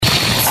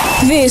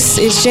This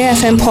is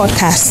JFM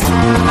Podcast.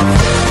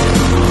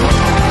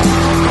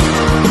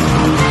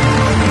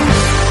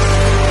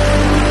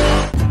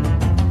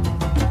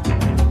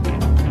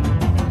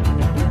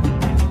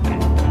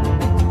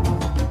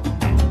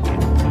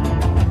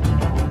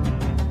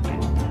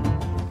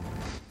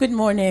 Good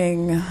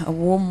morning, a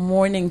warm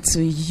morning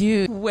to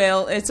you.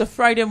 Well, it's a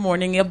Friday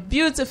morning, a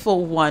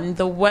beautiful one.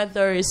 The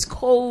weather is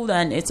cold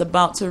and it's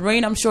about to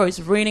rain. I'm sure it's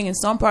raining in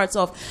some parts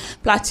of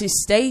Plateau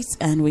State,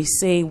 and we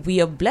say we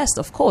are blessed.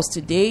 Of course,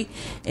 today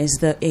is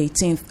the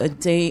 18th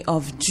day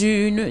of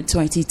June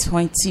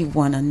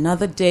 2021.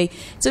 Another day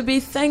to be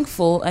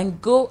thankful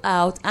and go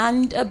out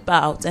and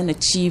about and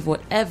achieve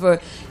whatever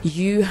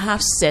you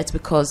have set,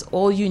 because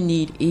all you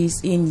need is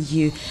in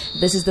you.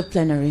 This is the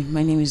plenary.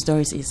 My name is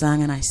Doris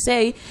Izang, and I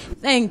say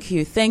thank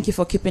you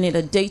for keeping it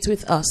a date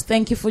with us.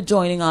 Thank you for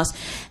joining us.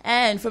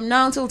 And from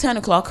now until 10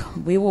 o'clock,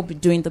 we will be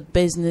doing the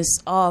business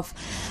of,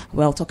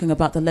 talking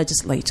about the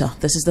legislature.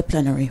 This is the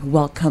plenary.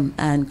 Welcome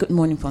and good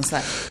morning,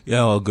 Ponsai.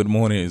 Yeah, well, good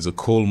morning. It's a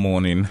cold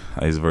morning.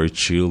 It's very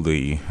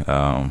chilly.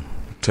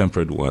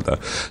 Temperate weather.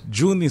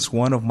 June is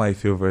one of my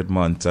favorite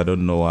months. I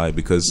don't know why,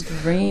 because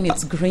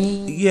it's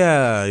green.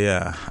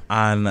 Yeah.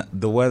 And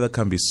the weather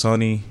can be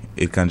sunny.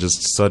 It can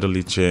just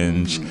suddenly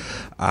change.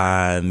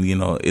 And,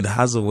 it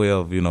has a way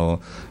of,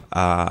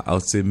 I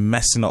would say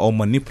messing or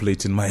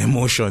manipulating my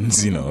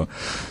emotions,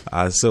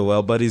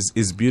 but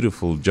it's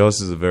beautiful.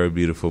 Jos is a very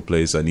beautiful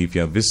place. And if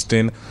you're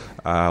visiting,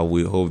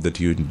 we hope that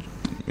you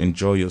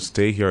enjoy your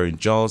stay here in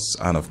Jos.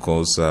 And of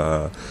course,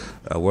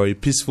 we're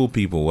peaceful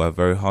people. We're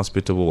very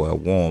hospitable. We're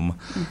warm.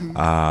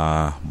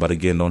 But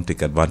again, don't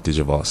take advantage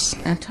of us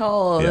at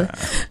all. Yeah.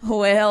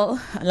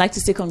 Well, I'd like to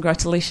say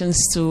congratulations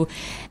to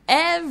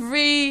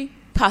every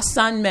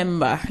PASAN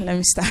member. Let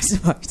me start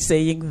by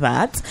saying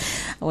that.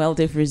 Well,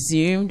 they've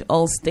resumed.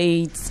 All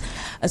state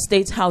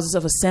houses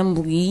of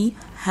assembly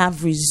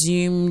have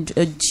resumed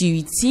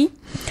duty.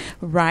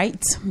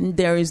 Right?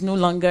 There is no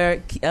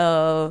longer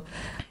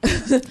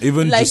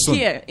even like Jusun.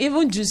 Here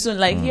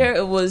here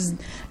it was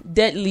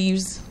dead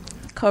leaves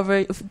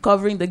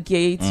covering the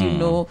gates,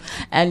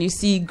 and you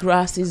see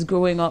grass is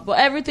growing up, but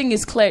everything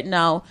is cleared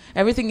now.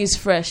 Everything is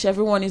fresh.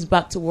 Everyone is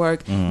back to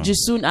work.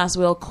 Jusun as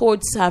well.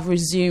 Courts have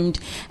resumed,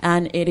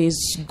 and it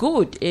is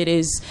good. It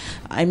is.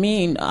 I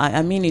mean,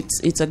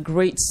 it's a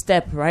great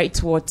step right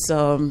towards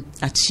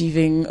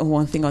achieving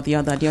one thing or the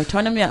other. The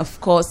autonomy, of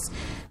course.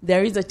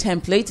 There is a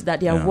template that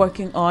they are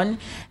working on,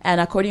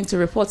 and according to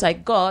reports I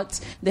got,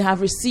 they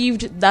have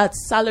received that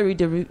salary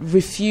they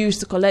refused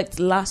to collect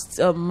last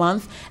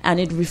month, and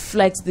it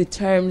reflects the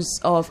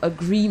terms of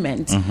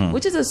agreement,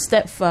 which is a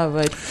step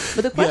forward.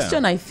 But the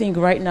question I think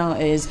right now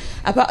is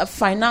about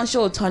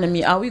financial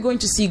autonomy. Are we going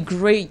to see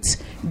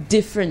great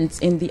difference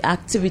in the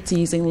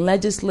activities, in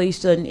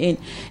legislation, in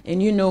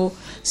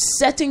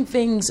setting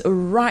things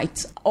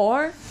right,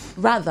 or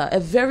rather a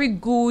very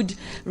good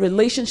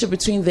relationship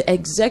between the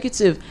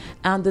executive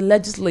and the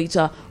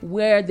legislature,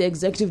 where the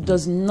executive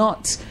does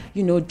not,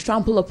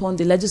 trample upon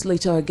the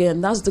legislature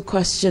again? That's the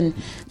question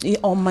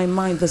on my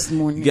mind this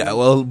morning. Yeah,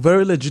 well,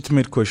 very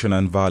legitimate question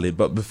and valid.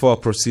 But before I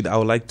proceed, I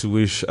would like to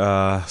wish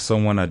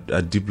someone I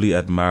deeply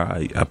admire,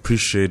 I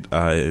appreciate,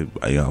 I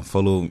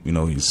follow,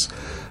 his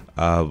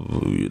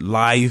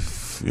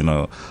life,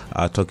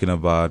 talking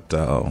about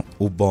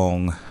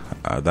Ubong,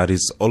 that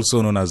is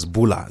also known as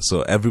Bula.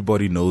 So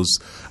everybody knows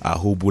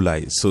who Bula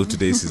is. So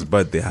today is his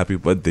birthday. Happy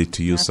birthday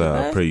to you,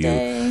 sir. Pray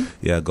you.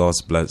 Yeah,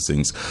 God's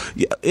blessings.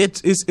 Yeah,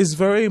 it's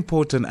very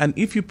important. And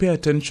if you pay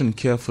attention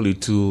carefully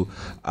to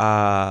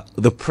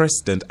the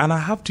president, and I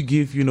have to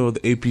give, the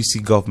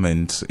APC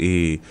government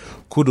a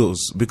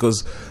kudos,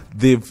 because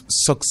they've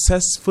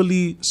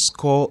successfully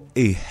scored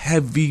a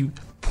heavy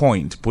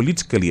point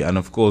politically, and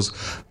of course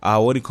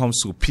when it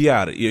comes to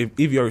PR,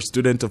 if you're a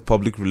student of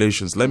public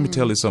relations, let me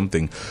tell you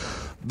something.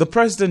 The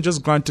president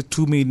just granted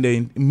 2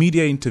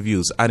 media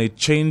interviews, and it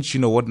changed,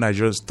 what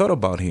Nigerians thought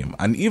about him.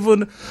 And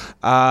even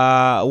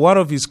one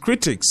of his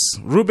critics,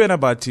 Ruben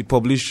Abati,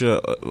 published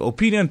an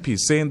opinion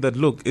piece saying that,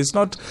 look, it's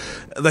not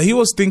that he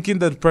was thinking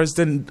that the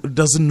president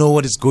doesn't know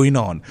what is going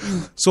on.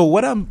 So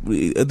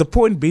the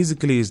point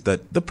basically is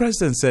that the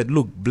president said,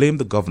 look, blame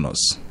the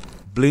governors.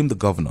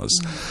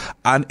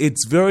 And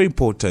it's very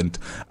important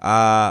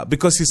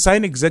because he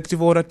signed Executive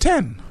Order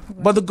 10.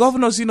 But the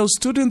governors,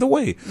 stood in the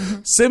way.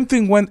 Same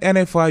thing when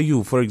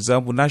NFIU, for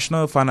example,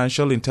 National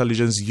Financial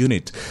Intelligence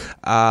Unit,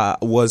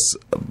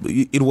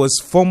 it was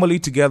formally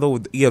together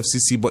with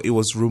EFCC, but it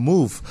was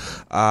removed,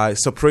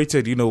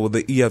 separated, with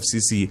the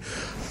EFCC.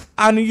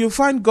 And you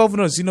find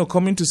governors,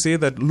 coming to say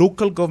that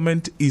local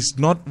government is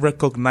not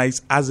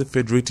recognized as a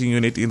federating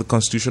unit in the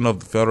Constitution of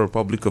the Federal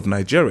Republic of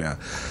Nigeria,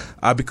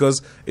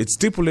 because it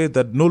stipulates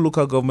that no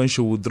local government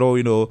should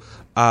withdraw,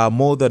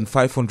 more than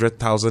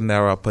 500,000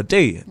 naira per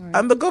day. Right.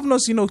 And the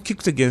governors,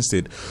 kicked against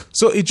it.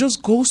 So it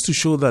just goes to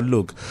show that,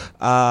 look,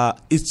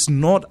 it's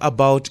not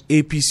about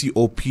APC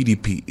or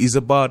PDP. It's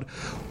about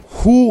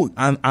who,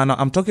 and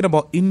I'm talking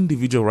about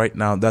individual right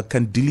now, that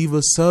can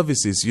deliver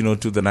services,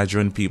 to the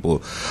Nigerian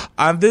people.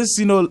 And this,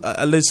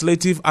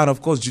 legislative and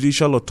of course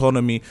judicial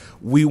autonomy,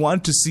 we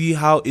want to see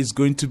how it's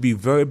going to be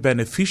very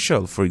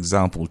beneficial, for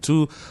example,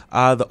 to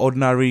the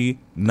ordinary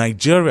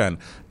Nigerian.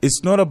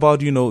 It's not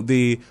about,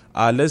 the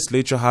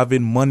legislature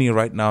having money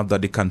right now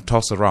that they can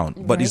toss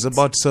around, but it's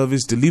about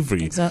service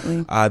delivery.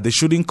 Exactly. They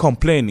shouldn't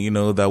complain,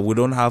 that we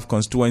don't have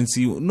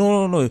constituency.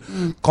 No.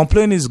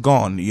 Complaint is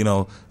gone,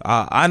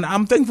 and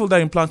I'm thankful that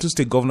in Plateau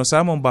State, Governor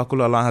Simon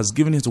Bakulala has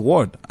given his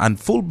word and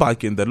full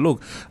backing that,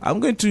 look, I'm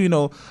going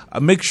to,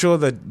 make sure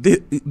that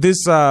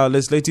this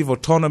legislative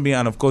autonomy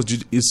and, of course,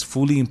 is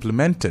fully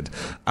implemented.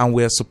 And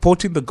we are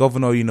supporting the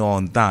governor,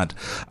 on that,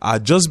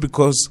 just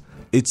because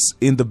it's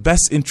in the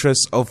best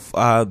interest of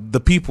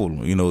the people,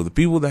 the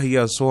people that he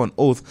has sworn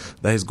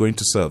oath that he's going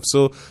to serve.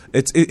 So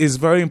it is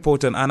very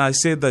important. And I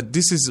say that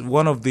this is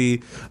one of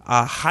the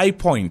high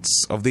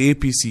points of the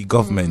APC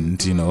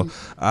government,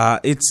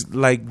 it's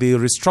like the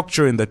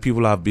restructuring that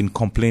people have been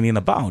complaining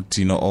about,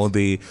 or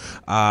the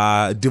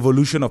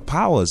devolution of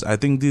powers. I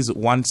think this is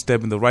one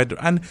step in the right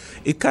direction. And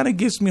it kind of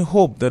gives me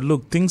hope that,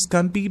 look, things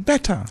can be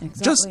better.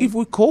 Exactly. Just if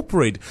we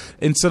cooperate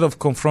instead of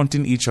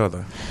confronting each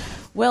other.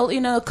 Well,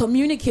 in a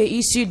communique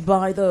issued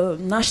by the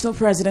national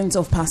president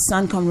of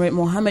PASAN, Comrade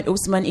Mohammed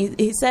Usman,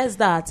 he says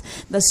that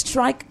the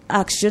strike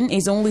action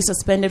is only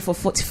suspended for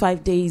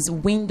 45 days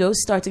window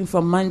starting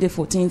from Monday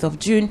 14th of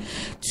June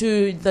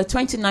to the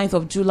 29th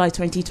of July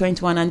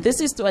 2021. And this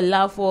is to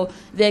allow for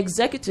the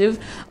executive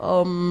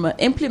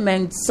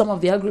implement some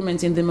of the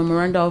agreements in the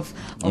memorandum of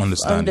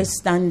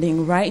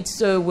understanding, right?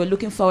 So we're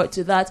looking forward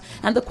to that.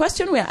 And the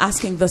question we're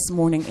asking this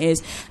morning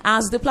is,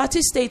 as the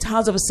Plateau State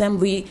House of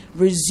Assembly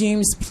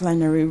resumes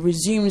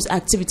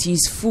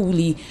activities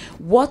fully,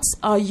 what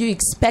are you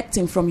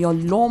expecting from your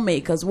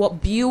lawmakers?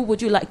 What bill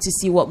would you like to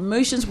see? What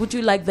motions would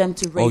you like them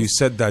to raise? Oh, you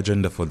set the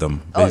agenda for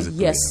them, basically.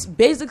 Yes. Yeah.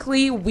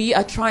 Basically, we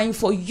are trying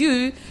for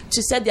you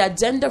to set the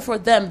agenda for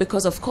them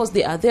because, of course,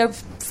 they are there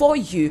for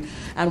you.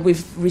 And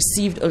we've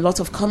received a lot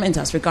of comments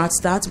as regards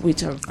that,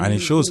 which are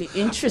really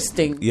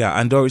interesting. Yeah,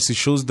 and Doris, it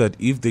shows that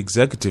if the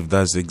executive,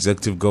 that's the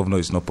executive governor,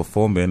 is not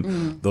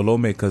performing, the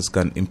lawmakers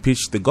can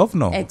impeach the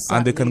governor. Exactly.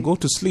 And they can go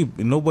to sleep.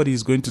 Nobody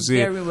is going to say...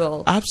 Very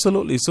well.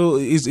 Absolutely. So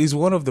it's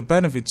one of the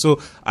benefits. So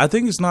I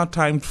think it's now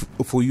time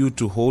for you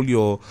to hold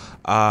your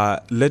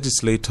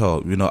legislator,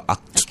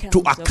 to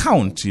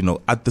account,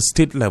 at the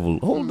state level.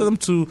 Hold them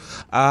to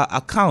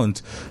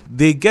account.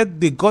 They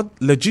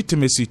got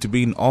legitimacy to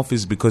be in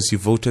office because you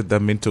voted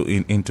them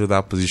into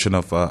that position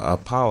of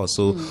power.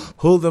 So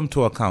hold them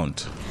to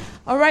account.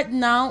 All right,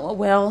 now,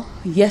 well,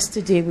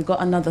 yesterday we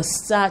got another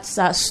sad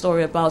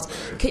story about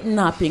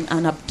kidnapping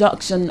and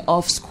abduction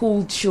of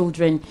school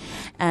children.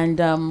 And,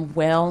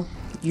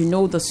 you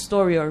know the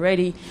story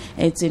already.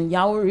 It's in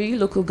Yauri,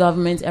 local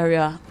government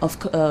area of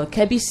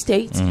Kebbi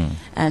State.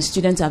 And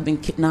students have been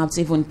kidnapped,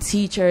 even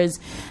teachers.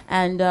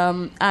 And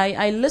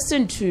I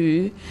listened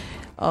to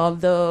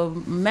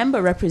the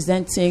member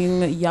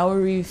representing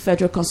Yauri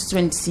Federal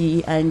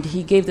Constituency, and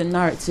he gave the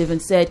narrative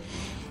and said,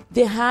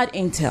 they had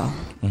intel.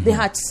 They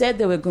had said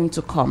they were going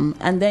to come,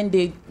 and then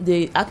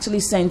they actually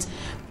sent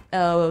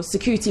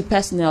security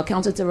personnel,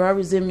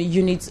 counter-terrorism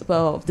units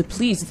of the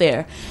police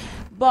there.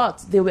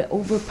 But they were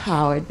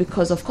overpowered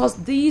because, of course,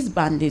 these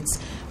bandits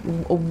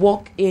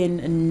walk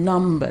in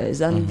numbers,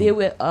 and they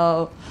were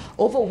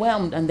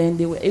overwhelmed, and then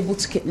they were able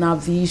to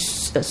kidnap these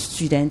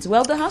students.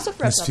 Well, the House of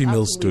Reps...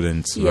 female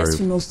students. Yes,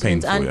 female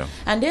students.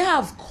 And they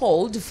have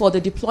called for the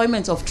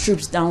deployment of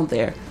troops down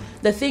there.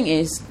 The thing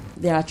is,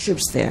 there are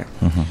troops there,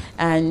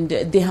 and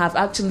they have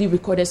actually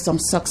recorded some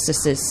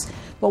successes.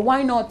 But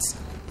why not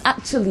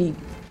actually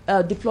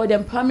deploy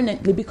them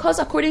permanently? Because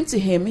according to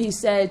him, he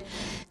said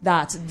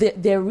that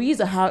there is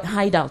a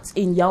hideout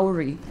in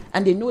Yauri,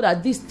 and they know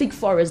that these thick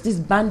forests, these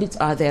bandits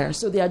are there.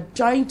 So they are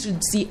trying to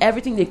see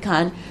everything they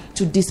can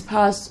to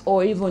disperse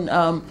or even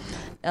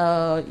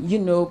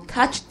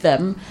catch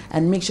them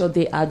and make sure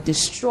they are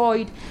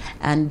destroyed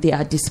and they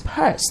are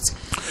dispersed.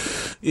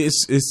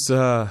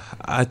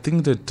 I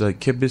think that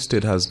Kebbi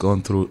State has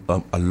gone through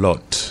a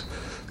lot.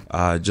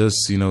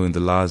 Just, in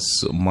the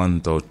last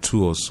month or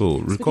two or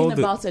so. Speaking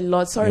about a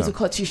lot, sorry to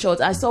cut you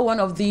short. I saw one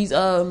of these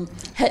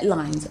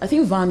headlines, I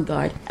think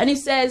Vanguard, and it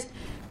says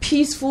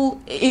peaceful,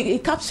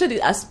 it captured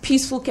it as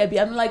peaceful Kebbi.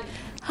 I'm like,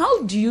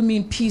 how do you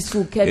mean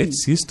peaceful Kebbi?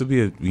 It used to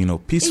be a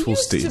peaceful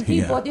state. It used to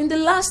be, but in the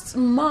last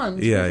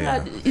month,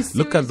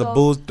 look at the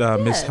boat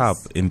mishap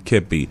in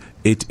Kebbi.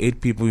 Eight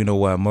people,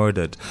 were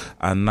murdered,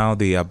 and now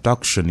the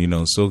abduction,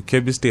 So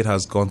Kebbi State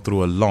has gone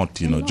through a lot,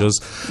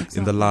 just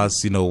in the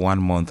last,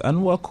 1 month,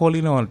 and we're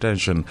calling our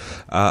attention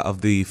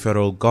of the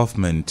federal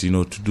government,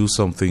 to do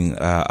something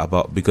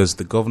about, because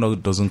the governor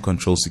doesn't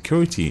control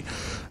security.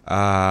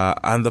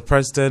 And the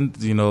president,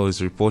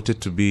 is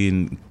reported to be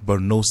in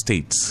Borno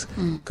State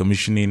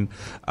commissioning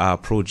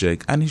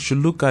project, and he should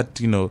look at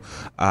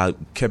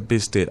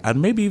Kebbi State,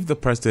 and maybe if the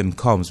president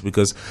comes,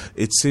 because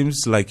it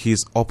seems like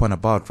he's up and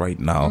about right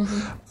now,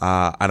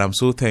 and I'm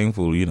so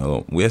thankful.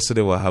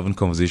 Yesterday we were having a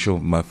conversation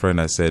with my friend.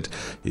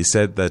 He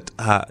said that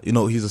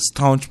he's a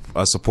staunch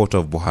supporter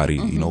of Buhari.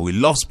 He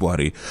loves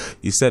Buhari.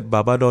 He said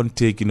Baba don't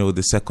take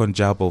the second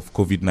jab of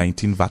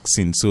COVID-19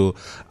 vaccine, so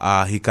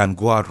he can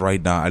go out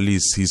right now. At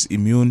least his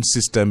immune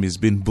system is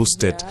being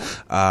boosted,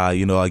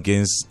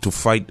 to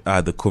fight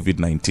the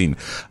COVID-19.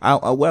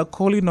 We're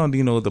calling on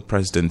the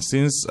president,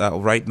 since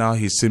right now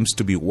he seems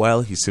to be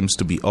well, he seems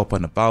to be up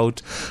and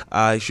about.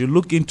 He should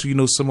look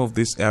into some of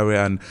this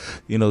area and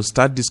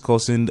start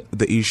discussing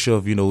the issue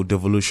of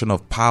devolution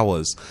of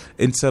powers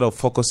instead of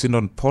focusing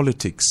on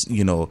politics.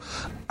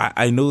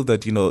 I know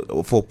that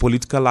for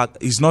political act,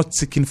 he's not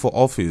seeking for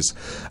office,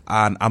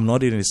 and I'm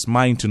not in his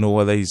mind to know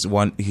whether he's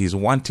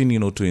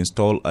wanting to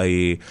install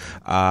a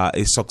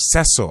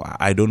successor.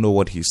 I don't know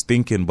what he's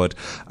thinking, but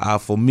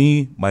for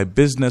me, my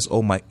business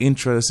or my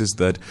interest is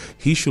that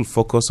he should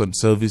focus on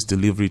service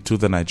delivery to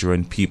the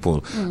Nigerian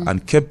people.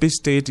 And Kebbi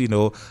State,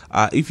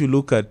 if you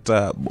look at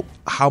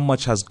how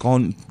much has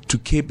gone to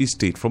Kebbi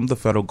State from the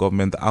federal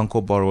government, the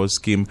Anchor Borrower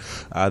Scheme,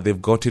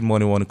 they've gotten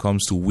money when it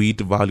comes to wheat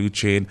value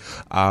chain,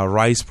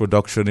 rice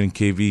production in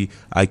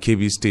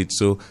Kebbi State.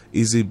 So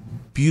it's a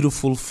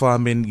beautiful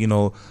farming,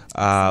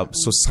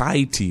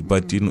 society,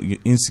 but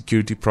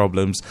insecurity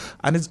problems,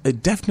 and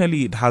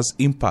it has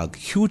impact,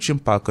 huge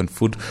impact on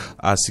food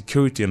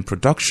security and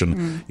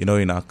production,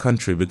 in our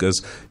country,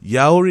 because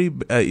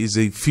Yauri is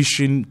a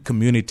fishing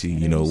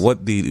community.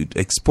 What they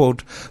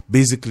export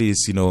basically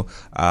is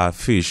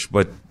fish,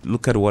 but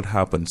look at what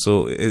happened.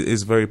 So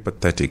it's very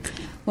pathetic.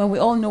 Well, we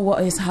all know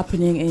what is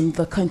happening in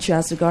the country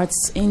as regards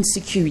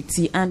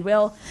insecurity, and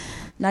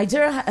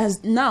Nigeria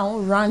has now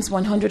ranks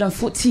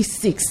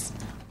 146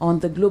 on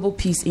the Global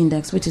Peace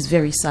Index, which is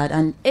very sad,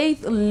 and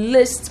 8th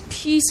list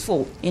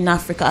peaceful in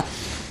Africa.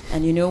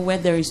 And where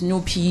there is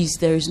no peace,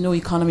 there is no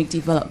economic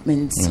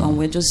development, and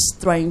we're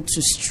just trying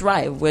to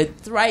strive. We're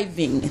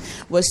thriving.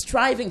 We're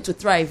striving to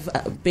thrive,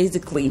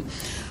 basically.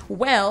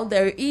 Well,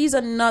 there is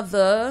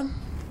another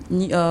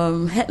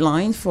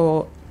headline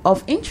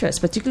of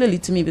interest, particularly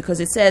to me, because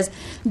it says,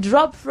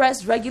 drop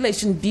press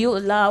regulation bill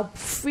allow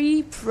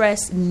free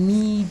press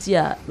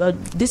media.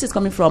 This is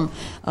coming from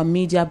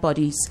media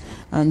bodies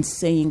and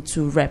saying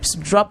to reps,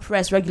 drop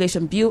press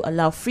regulation bill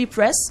allow free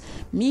press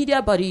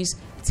media bodies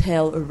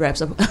tell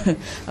reps.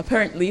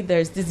 Apparently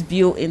there's this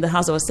bill in the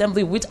House of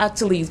Assembly which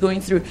actually is going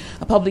through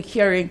a public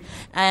hearing,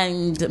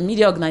 and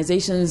media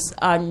organizations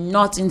are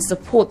not in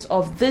support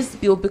of this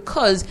bill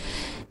because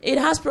it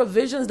has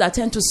provisions that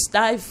tend to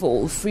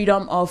stifle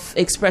freedom of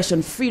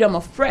expression, freedom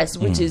of press,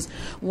 which is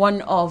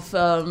one of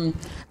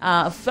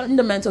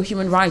fundamental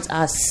human rights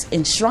as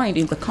enshrined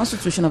in the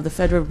Constitution of the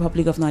Federal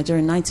Republic of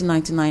Nigeria in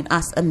 1999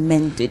 as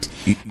amended.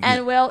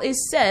 And it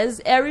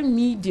says every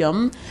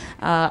medium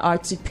are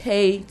to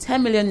pay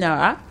 10 million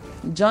naira.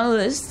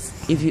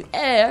 Journalists, if you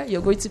err,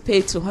 you're going to pay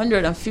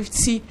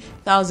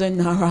 250,000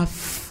 naira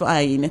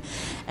fine.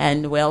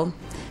 And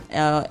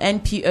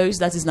NPOs,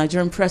 that is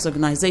Nigerian Press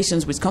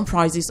Organizations, which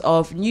comprises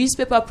of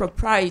Newspaper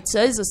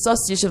Proprietors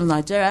Association of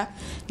Nigeria,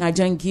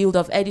 Nigerian Guild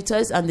of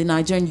Editors, and the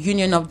Nigerian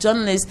Union of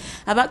Journalists,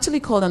 have actually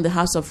called on the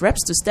House of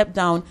Reps to step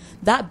down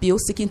that bill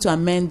seeking to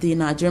amend the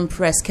Nigerian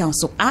Press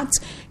Council Act,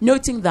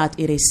 noting that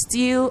it is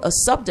still a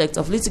subject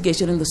of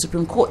litigation in the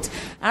Supreme Court.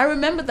 I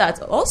remember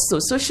that also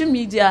social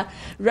media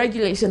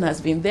regulation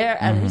has been there,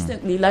 and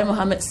recently Lai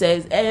Mohammed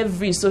says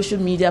every social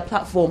media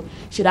platform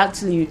should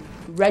actually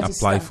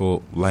apply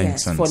for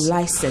license. Yes, for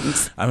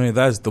license. I mean,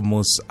 that's the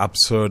most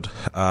absurd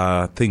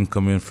thing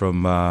coming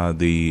from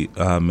the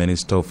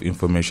Minister of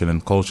Information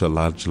and Culture,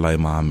 Lai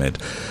Mohammed.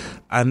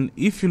 And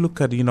if you look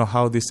at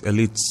how these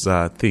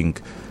elites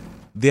think,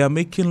 they are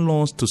making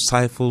laws to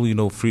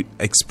stifle free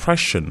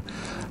expression,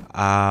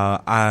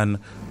 and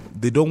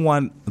they don't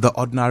want the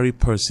ordinary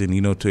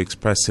person to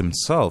express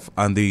himself,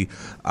 and they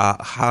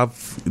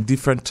have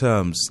different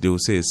terms. They will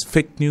say it's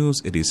fake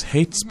news, it is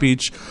hate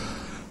speech.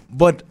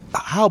 But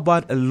how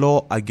about a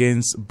law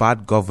against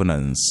bad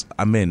governance?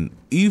 I mean,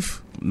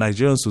 if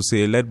Nigerians will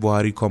say, let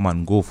Buhari come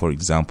and go, for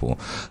example,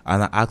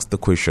 and I ask the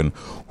question,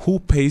 who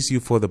pays you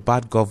for the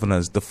bad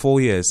governance, the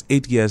 4 years,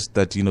 8 years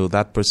that,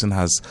 that person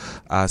has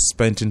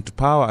spent into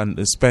power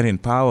and spent in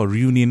power,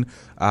 ruining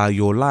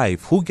your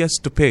life? Who gets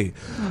to pay?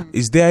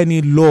 Is there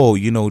any law,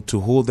 to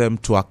hold them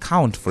to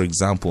account, for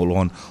example,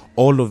 on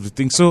all of the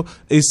things? So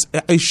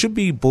it should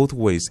be both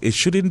ways. It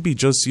shouldn't be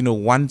just,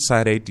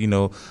 one-sided,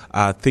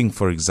 thing,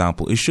 for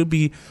example. It should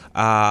be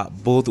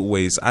both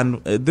ways.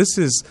 And this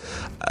is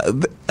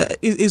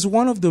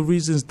one of the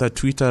reasons that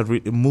Twitter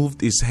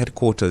moved its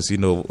headquarters,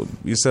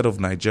 instead of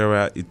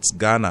Nigeria, it's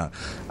Ghana.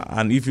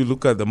 And if you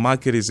look at the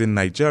market, is in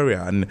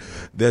Nigeria, and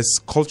there's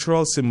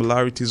cultural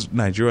similarities,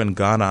 Nigeria and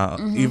Ghana,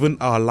 even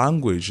our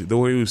language, the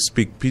way we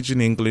speak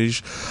Pidgin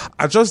English,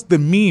 are just the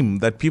meme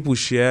that people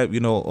share,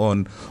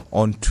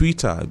 on Twitter.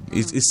 Twitter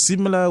is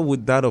similar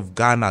with that of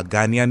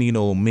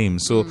Ghanaian, meme.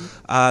 So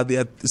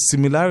there are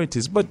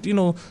similarities. But,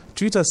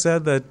 Twitter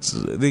said that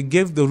they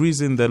gave the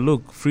reason that,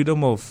 look,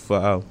 freedom of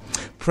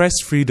press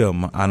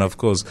freedom and, of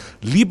course,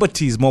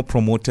 liberty is more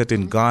promoted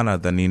in Ghana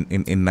than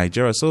in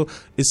Nigeria. So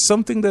it's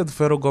something that the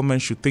federal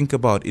government should think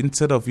about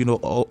instead of,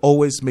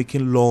 always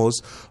making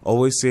laws,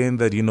 always saying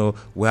that,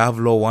 we have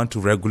law, want to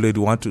regulate,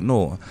 we want to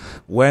know.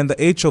 We're in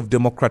the age of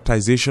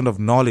democratization of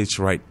knowledge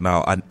right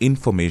now and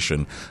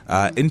information.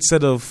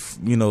 Instead of,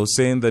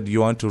 saying that you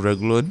want to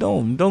regulate,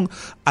 don't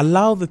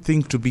allow the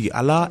thing to be,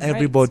 allow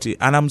everybody.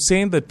 And I'm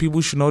saying that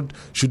people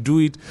should do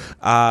it.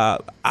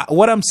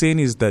 What I'm saying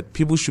is that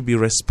people should be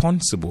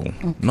responsible,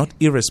 not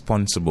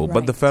irresponsible. Right.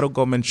 But the federal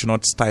government should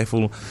not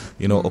stifle,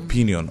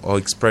 opinion or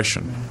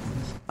expression.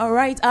 All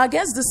right. Our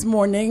guest this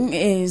morning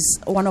is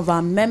one of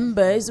our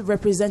members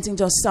representing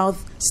Jos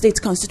South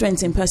State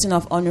Constituency in person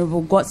of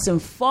Honorable Godson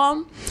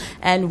Form.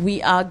 And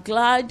we are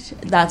glad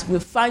that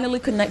we've finally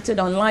connected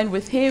online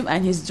with him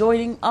and he's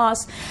joining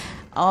us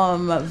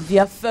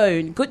via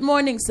phone. Good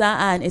morning, sir,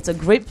 and it's a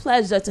great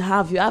pleasure to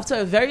have you after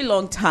a very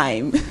long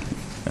time.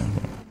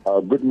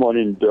 Good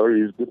morning,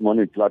 Doris. Good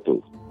morning,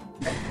 Plateau.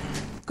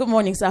 Good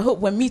morning, sir. I hope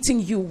we're meeting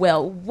you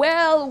well.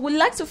 Well, we'd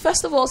like to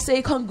first of all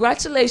say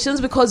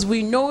congratulations because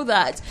we know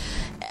that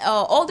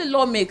all the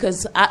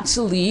lawmakers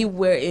actually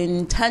were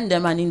in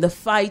tandem and in the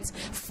fight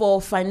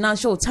for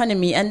financial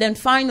autonomy. And then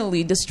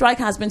finally, the strike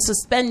has been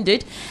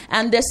suspended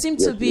and there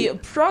seems to be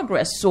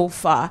progress so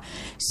far.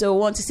 So I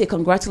want to say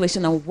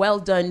congratulations and well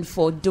done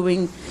for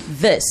doing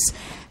this.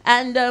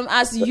 And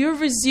as you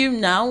resume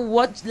now,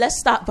 let's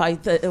start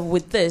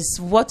with this.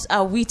 What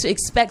are we to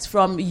expect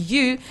from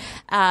you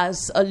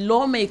as a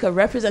lawmaker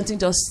representing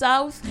the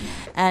South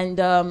and,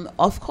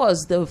 of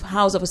course, the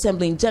House of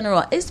Assembly in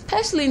general,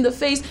 especially in the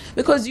face,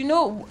 because,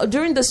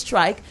 during the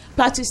strike,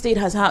 Plateau State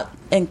has had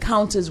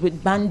encounters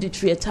with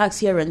banditry attacks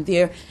here and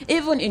there,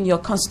 even in your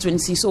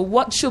constituency. So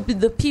what should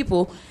the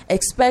people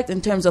expect in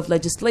terms of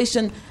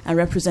legislation and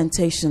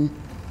representation?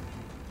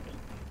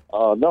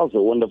 That was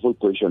a wonderful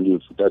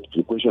question. That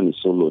the question is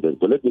so loaded.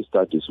 But let me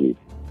start this way.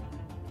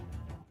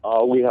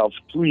 We have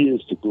 2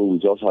 years to go. We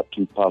just had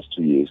past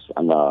 2 years.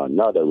 And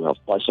now that we have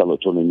partial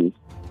autonomy,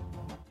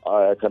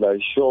 I can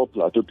assure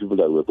Plateau people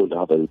that we're going to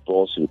have a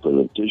robust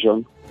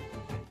representation.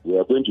 We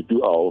are going to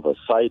do our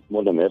oversight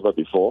more than ever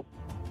before.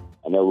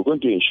 And we're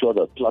going to ensure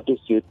that Plateau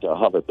State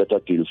have a better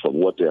deal from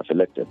what they have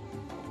elected.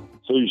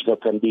 So you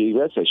can be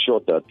rest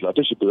assured that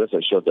Plateau should be rest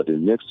assured that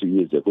in the next 2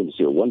 years they're going to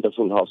see a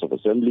wonderful House of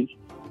Assembly,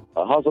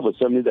 a House of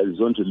Assembly that is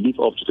going to live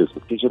up to the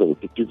expectation of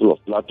the people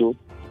of Plateau,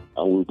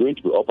 and we're going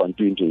to be up and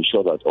doing to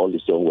ensure that all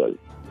is done well.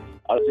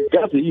 As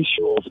regards the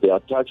issue of the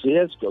attacks,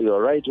 yes,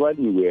 you're right. While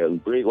we were on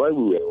break,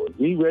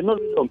 we were not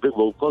really on break,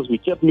 but of course we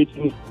kept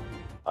meeting,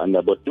 and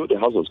but though the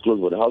House was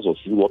closed, but the House was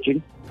still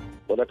working.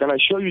 But I can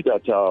assure you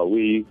that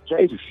we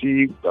try to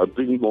see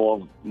bring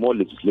more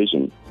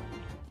legislation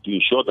to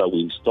ensure that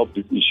we stop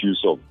these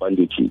issues of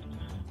banditry.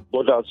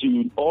 But as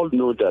you all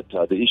know that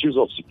the issues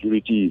of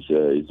security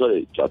is not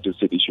a Plateau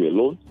State issue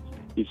alone.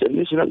 It's a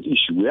national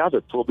issue. We have a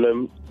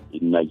problem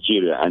in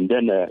Nigeria. And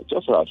then,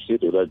 just as I've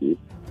said already,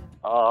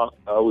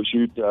 we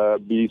should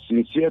be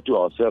sincere to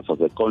ourselves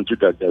as a country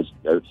that there's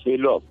a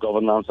failure of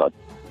governance at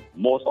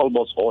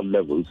almost all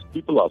levels.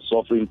 People are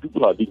suffering.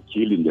 People are being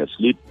killed in their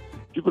sleep.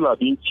 People are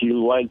being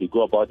killed while they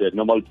go about their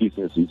normal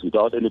businesses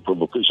without any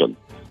provocation.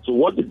 So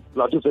what the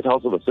Plateau State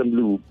House of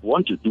Assembly will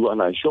want to do,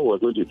 and I'm sure we're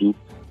going to do,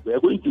 we are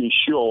going to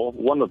ensure,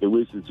 one of the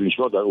ways is to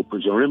ensure that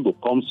Operation Rainbow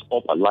comes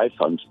up alive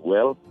and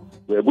well.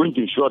 We are going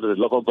to ensure that the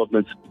local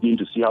governments begin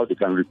to see how they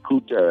can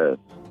recruit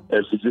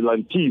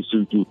vigilantes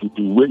to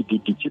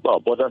keep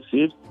our borders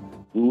safe.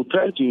 We will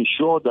try to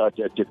ensure that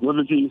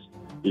technology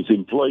is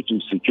employed to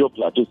secure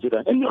Plateau State.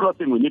 And any other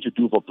thing we need to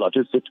do for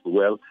Plateau State to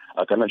well,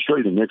 I can assure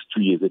you in the next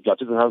 2 years, the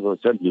Plateau State House of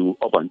Assembly will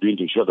up and doing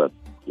to ensure that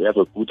we have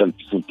a good and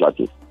peaceful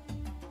Plateau.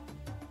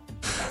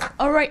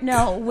 All right,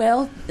 now,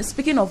 well,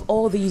 speaking of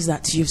all these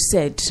that you've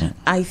said,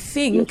 I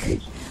think,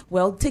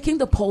 taking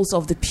the pulse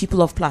of the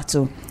people of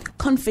Plateau,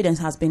 confidence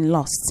has been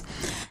lost.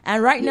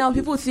 And right now,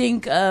 people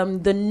think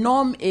the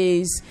norm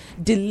is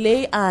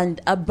delay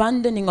and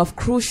abandoning of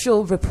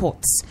crucial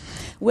reports,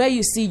 where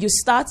you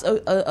start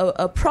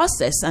a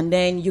process and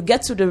then you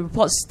get to the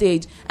report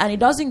stage and it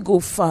doesn't go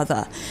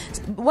further.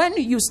 When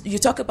you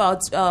talk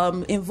about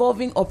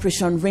involving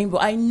Operation Rainbow,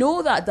 I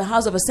know that the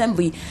House of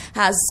Assembly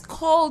has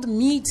called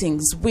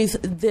meetings with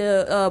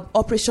the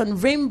Operation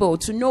Rainbow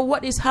to know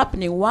what is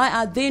happening. Why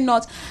are they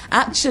not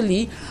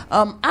actually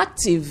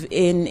active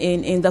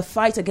in the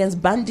fight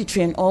against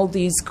banditry and all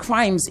these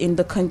crimes in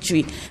the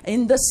country,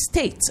 in the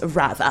state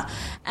rather?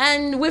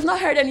 And we've not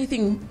heard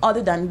anything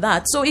other than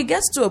that. So it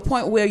gets to a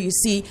point where you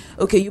see,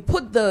 okay, you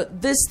put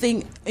this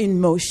thing in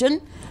motion,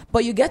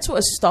 but you get to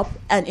a stop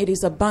and it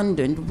is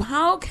abandoned.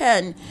 How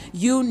can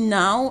you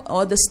now,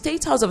 or the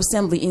State House of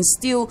Assembly,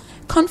 instill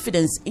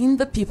confidence in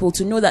the people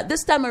to know that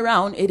this time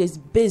around it is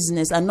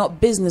business and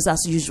not business as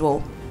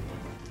usual?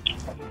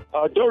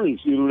 Doris,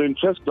 it will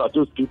interest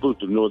Plateau's people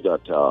to know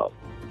that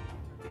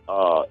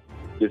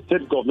the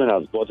state government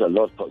has bought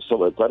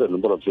quite a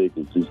number of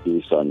vehicles these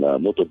days, and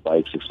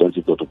motorbikes,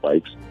 expensive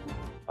motorbikes.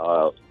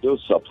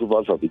 Those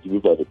approvals have been given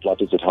by the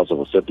Plateau State House of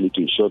Assembly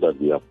to ensure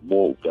that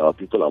our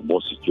people are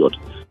more secured.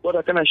 But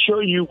I can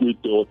assure you,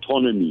 with the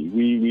autonomy,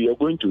 we are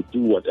going to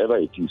do whatever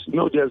it is.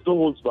 There's no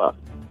holds back.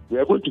 We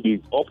are going to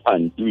be up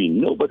and doing.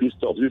 Nobody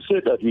stops. They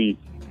say that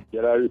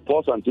there are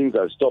reports and things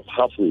that stop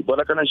halfway. But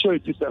I can assure you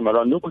this time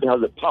around, nobody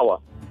has the power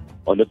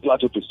on the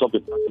Plateau to stop the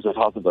Plateau State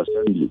House of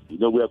Assembly.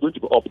 We are going to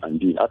be up and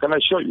doing. I can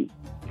assure you.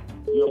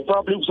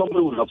 Probably somebody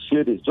would have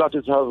said this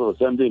Plateau State House of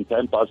Assembly in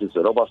time past is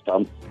a rubber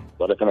stamp.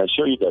 But I can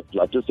assure you that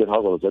Plateau State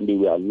House of Assembly,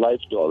 we are alive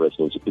to our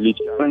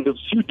responsibility. And in the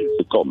few days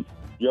to come,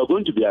 you are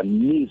going to be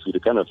amazed with the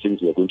kind of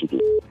things we are going to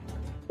do.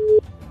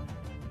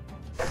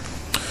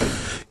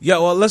 Yeah,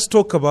 well, let's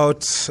talk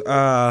about,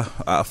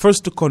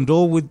 first to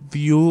condole with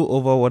you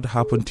over what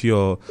happened to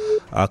your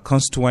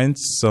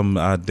constituents some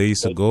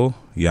days ago.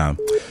 Yeah.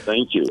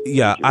 Thank you.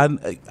 Yeah,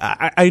 and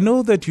I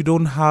know that you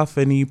don't have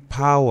any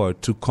power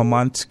to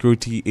command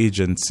security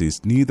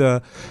agencies,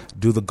 neither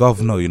do the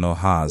governor,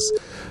 has.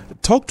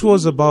 Talk to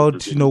us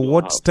about,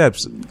 what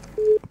steps,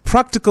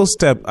 practical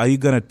step are you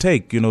going to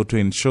take, to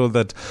ensure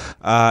that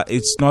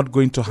it's not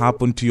going to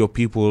happen to your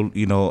people,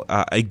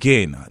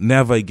 again.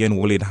 Never again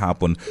will it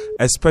happen,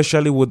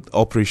 especially with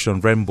Operation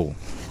Rainbow.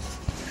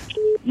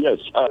 Yes.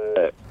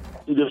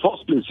 In the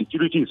first place,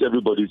 security is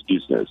everybody's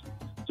business.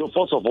 So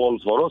first of all,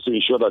 for us to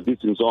ensure that these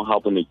things don't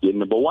happen again,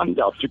 number one,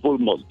 our people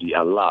must be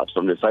alert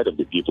from the side of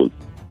the people.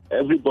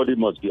 Everybody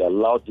must be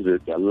allowed to the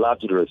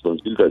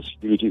responsibility that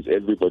security is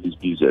everybody's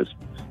business.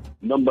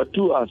 Number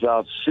two, as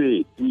I've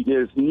said,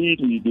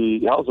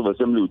 the House of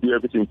Assembly will do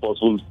everything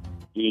possible to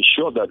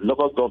ensure that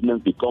local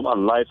governments become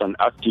alive and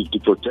active to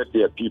protect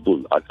their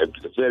people at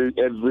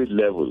every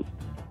level.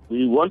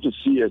 We want to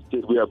see a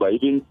state whereby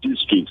even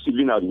districts,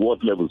 even at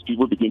ward levels,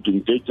 people begin to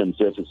engage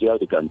themselves to see how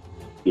they can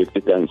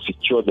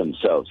secure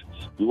themselves.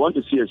 We want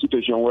to see a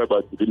situation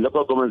whereby the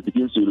local government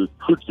begins to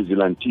recruit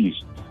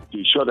vigilantes to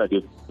ensure that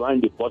they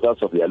find the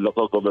borders of their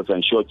local governments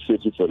and ensure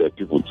safety for their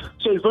people.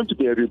 So it's going to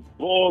be a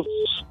robust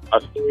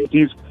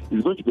activities.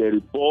 It's going to be a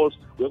robust.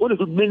 We're going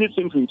to do many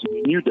things into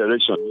a new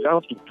direction. We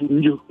have to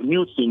do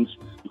new things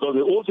because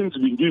the old things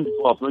we've been doing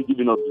before have not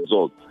given us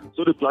results.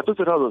 So the Plateau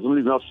State House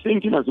Assembly is now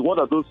thinking as to what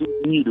are those things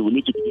new that we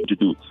need to begin to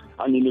do.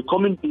 And in the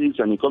coming days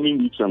and in the coming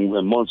weeks and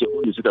months, we're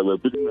going to see that we're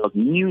bringing out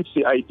new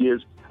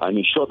ideas and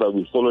ensure that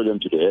we follow them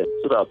to the end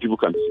so that our people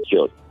can be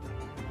secured.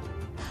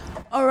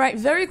 All right,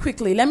 very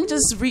quickly, let me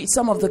just read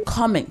some of the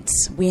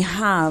comments we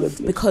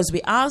have, because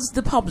we asked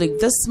the public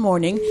this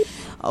morning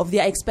of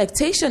their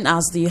expectation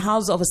as the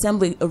House of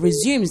Assembly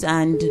resumes,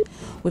 and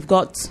we've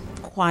got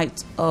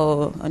quite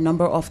a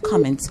number of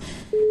comments.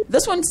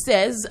 This one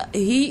says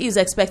he is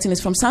expecting,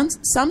 it's from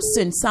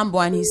Samson Sambo,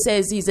 and he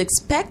says he's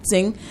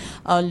expecting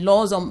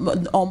laws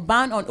on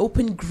ban on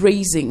open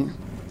grazing,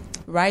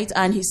 right?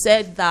 And he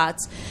said that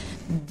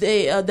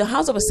the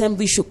House of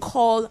Assembly should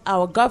call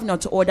our governor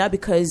to order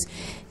because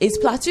it's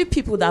Plateau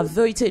people that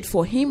voted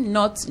for him,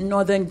 not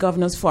Northern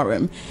Governors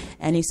Forum.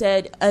 And he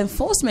said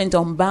enforcement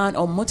on ban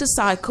on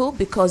motorcycle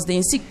because the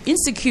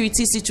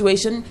insecurity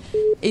situation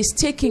is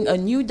taking a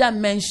new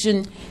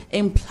dimension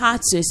in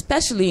Plateau,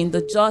 especially in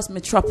the Jos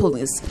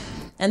metropolis.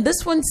 And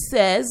this one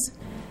says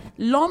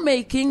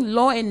lawmaking,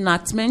 law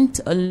enactment,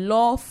 a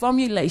law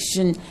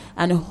formulation,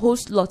 and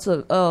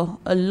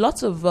a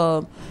lot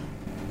of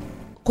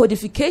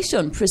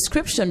codification,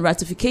 prescription,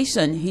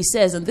 ratification, he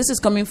says, and this is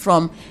coming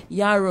from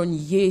Yaron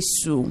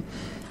Yesu.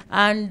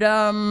 And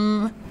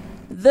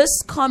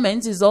this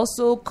comment is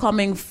also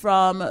coming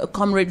from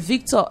Comrade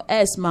Victor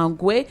S.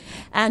 Mangwe,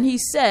 and he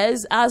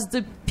says, as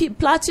the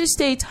Plateau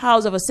State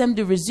House of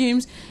Assembly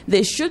resumes,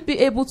 they should be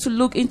able to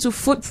look into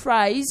food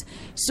price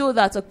so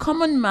that a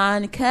common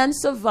man can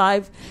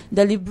survive,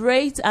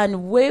 deliberate,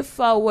 and way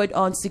forward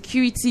on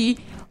security,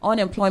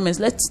 unemployment.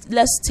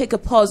 Let's take a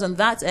pause on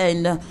that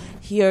and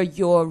hear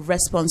your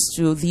response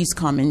to these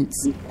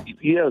comments.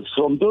 Yes,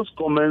 from those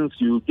comments,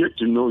 you get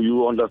to know,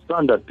 you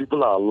understand that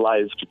people are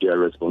alive to their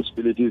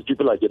responsibilities.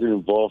 People are getting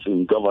involved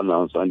in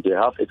governance, and they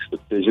have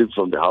expectations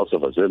from the House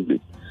of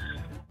Assembly.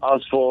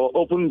 As for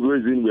open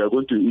grazing, we are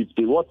going to, if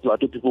what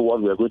Plateau people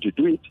want, we are going to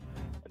do it.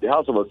 The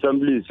House of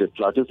Assembly is a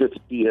Plateau State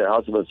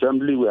House of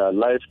Assembly. We are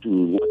alive to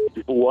what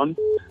people want.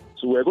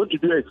 So we are going to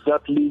do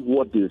exactly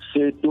what they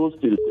say. Those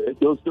things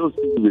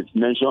which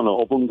mention on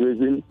open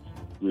grazing,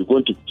 we're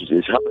going to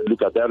just have a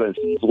look at that and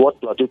see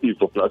what Plateau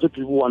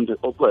people want to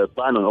offer a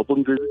ban on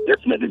open grazing.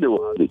 Definitely they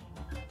will have it.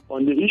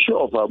 On the issue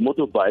of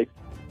motorbike,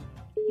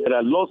 there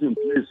are laws in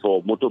place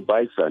for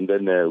motorbikes, and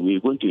then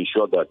we're going to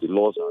ensure that the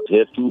laws are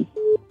adhered to.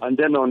 And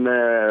then on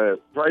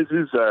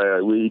prices,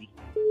 we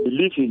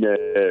believe in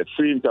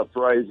free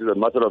enterprise is a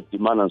matter of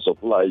demand and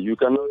supply. You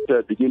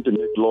cannot begin to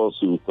make laws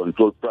to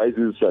control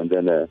prices, and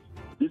then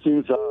these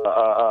things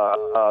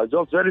are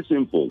just very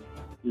simple.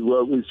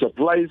 With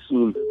supplies,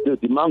 the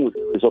demand with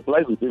the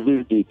supplies will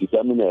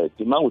determine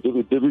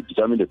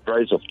the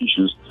price of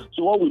issues.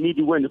 So what we need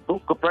to, when the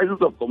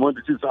prices of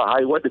commodities are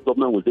high, what the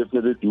government will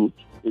definitely do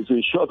is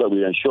ensure that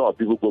we ensure our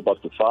people go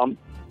back to farm.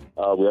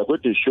 We are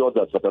going to ensure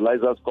that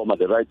fertilizers come at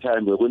the right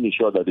time. We are going to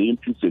ensure that the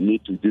inputs they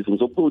need to this.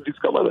 So people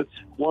discover that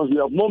once we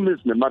have more maize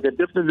in the market,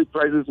 definitely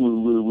prices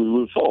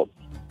will fall.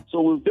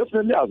 So we'll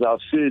definitely, as I've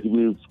said,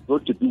 we've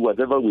got to do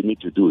whatever we need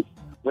to do.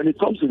 When it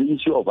comes to the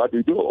issue of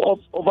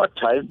agriculture, over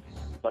time,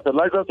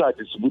 fertilizers are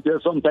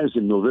distributed sometimes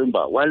in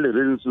November, while the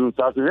rainy season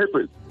starts in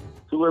April.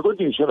 So we're going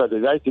to ensure that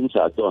the right things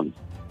are done,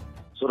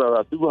 so that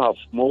our people have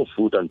more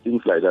food and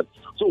things like that.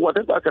 So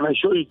whatever, I can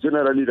assure you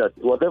generally that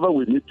whatever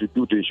we need to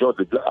do to ensure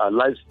that our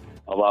lives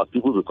of our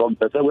people become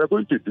better, we're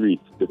going to do it.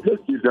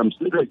 Let's give them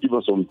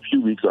some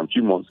few weeks and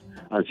few months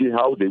and see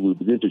how they will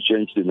begin to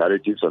change the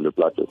narratives on the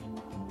plateau.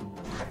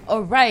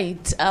 All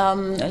right.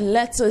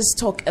 Let us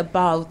talk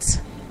about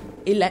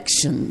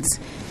elections.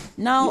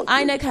 Now,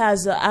 INEC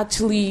has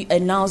actually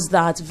announced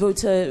that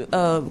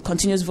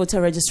continuous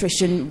voter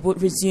registration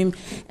would resume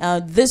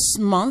this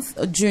month,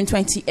 June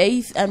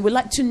 28th. And we'd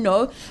like to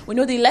know, we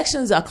know the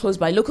elections are close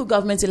by, local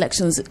government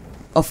elections,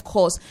 of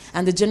course,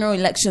 and the general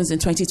elections in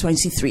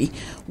 2023.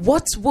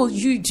 What will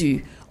you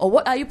do, or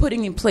what are you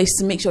putting in place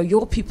to make sure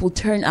your people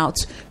turn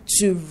out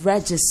to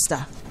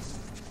register?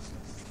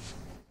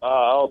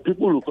 Our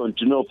people will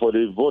continue for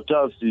the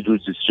voters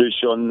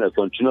registration,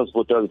 continuous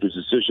voters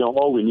registration.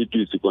 All we need to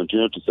do is to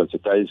continue to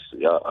sensitize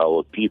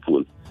our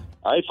people.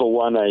 I, for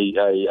one,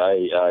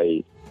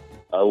 I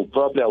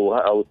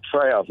will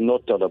try. I've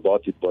not thought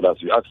about it, but as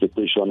you ask the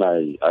question,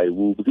 I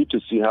will begin to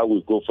see how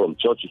we go from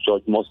church to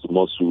church, mosque to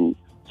mosque, to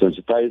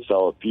sensitize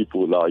our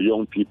people, our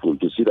young people,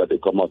 to see that they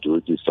come out to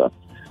register.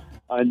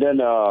 And then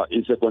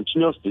it's a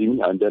continuous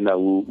thing, and then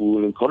we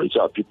will encourage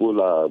our people.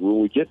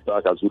 When we get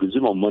back, as we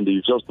resume on Monday,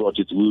 you just brought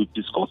it, we'll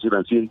discuss it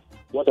and see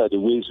what are the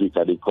ways we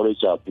can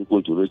encourage our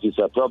people to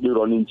register, probably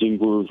running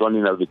jingles,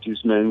 running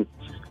advertisements,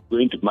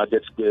 going to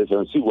market squares,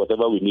 and see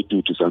whatever we need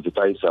to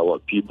sensitize our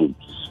people.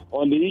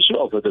 On the issue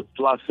of the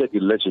Plasec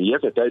election,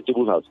 yes, the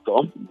timetable has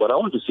come, but I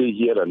want to say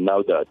here and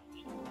now that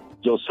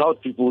Jos South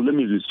people, let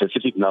me be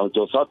specific now,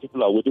 Jos South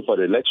people are waiting for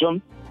the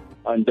election.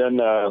 And then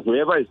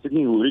whoever is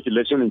taking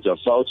election in Jos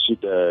South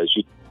should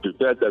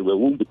prepare that we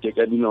won't be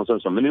taking any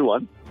nonsense from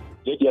anyone.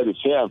 Let there be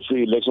fair and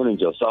free election in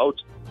Jos South.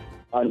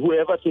 And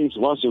whoever thinks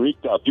wants to rig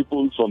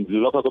people from the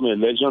local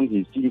government election,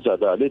 he thinks that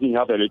let him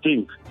have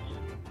everything.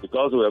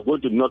 Because we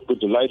are not going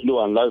to lie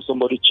low and let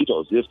somebody cheat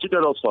us. They've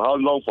cheated us for how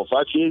long? For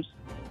 5 years.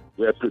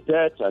 We are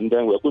prepared, and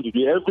then we're going to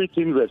do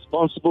everything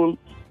responsible,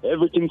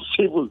 everything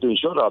civil to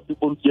ensure that our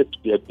people get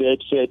their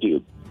fair deal.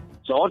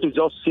 So I want to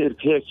just say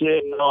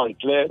here now and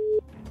clear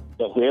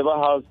that whoever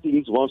has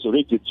things wants to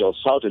rig it Jos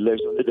South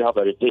election, let them have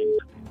everything.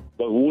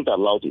 But we won't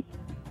allow it.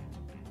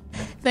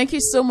 Thank you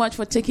so much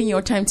for taking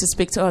your time to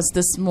speak to us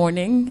this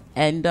morning,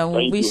 and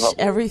we wish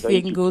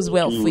everything goes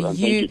well for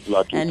you.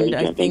 And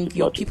I think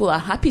your people are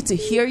happy to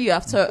hear you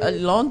after a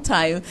long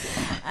time.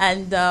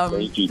 And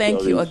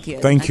thank you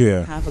again. Thank you.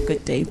 Have a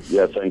good day.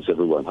 Yeah, thanks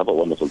everyone. Have a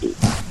wonderful day.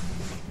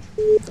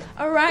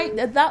 All right,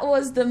 that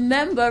was the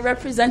member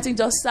representing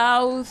Jos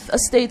South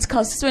State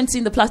constituency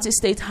in the Plateau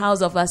State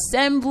House of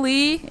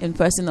Assembly, in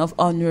person of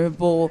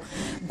Honorable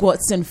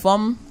Gwatson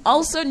Fom,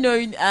 also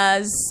known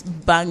as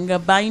Banga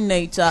by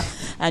nature.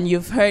 And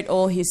you've heard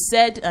all he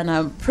said, and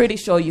I'm pretty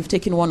sure you've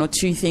taken one or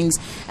two things.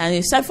 And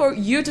it's time for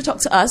you to talk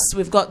to us.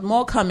 We've got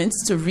more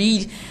comments to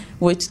read,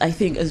 which I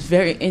think is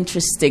very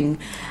interesting.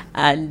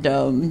 And,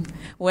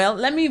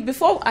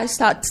 before I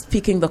start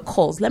picking the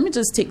calls, let me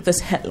just take this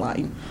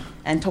headline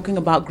and talking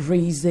about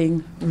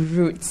grazing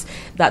routes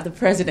that the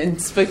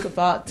president spoke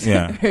about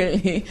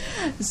earlier.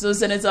 So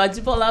Senator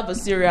Ajibola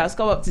Basiru has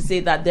come up to say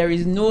that there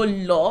is no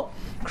law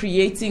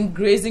creating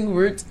grazing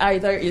routes,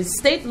 either in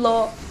state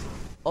law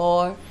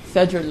or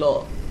federal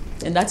law.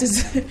 And that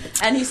is,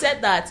 and he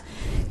said that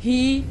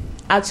he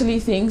actually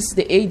thinks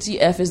the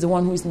AGF is the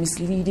one who is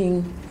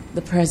misleading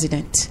the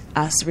president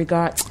as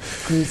regards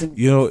grazing.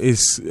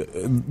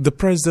 The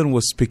president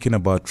was speaking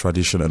about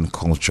tradition and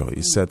culture.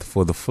 He said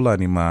for the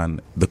Fulani man,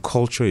 the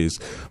culture is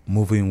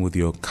moving with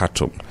your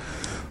cattle.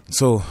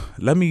 So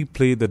let me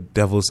play the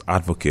devil's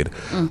advocate.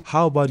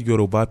 How about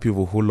Yoruba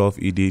people who love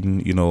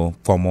eating,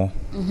 pomo?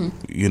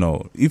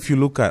 If you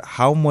look at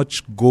how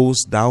much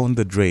goes down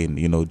the drain,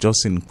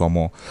 just in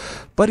pomo,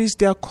 but it's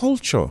their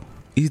culture.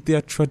 Is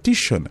their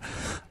tradition,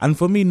 and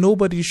for me,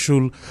 nobody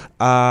should,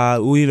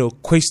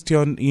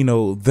 question,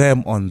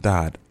 them on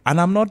that. And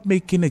I'm not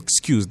making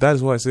excuse.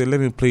 That's why I say let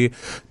me play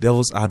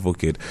devil's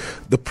advocate.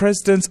 The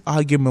president's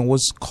argument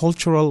was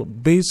cultural,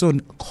 based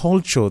on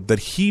culture that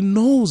he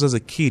knows as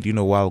a kid,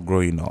 while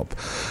growing up.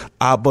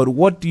 But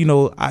what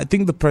I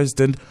think the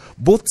president,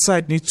 both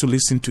sides need to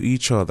listen to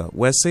each other.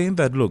 We're saying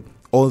that look,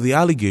 or the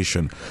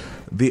allegation.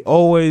 They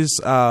always,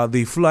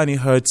 the Fulani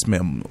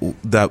herdsmen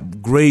that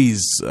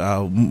graze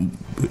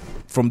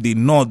from the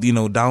north,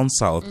 down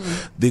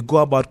south, they go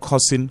about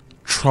causing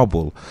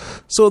trouble.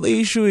 So the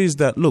issue is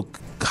that, look,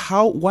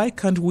 why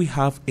can't we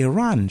have a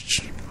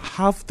ranch?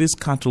 Have this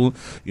cattle,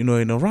 in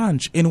a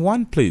ranch in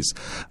one place,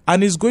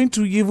 and it's going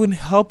to even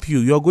help you.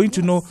 You're going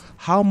to know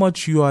how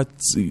much you are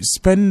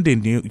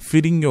spending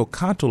feeding your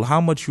cattle,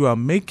 how much you are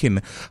making,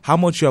 how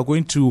much you are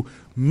going to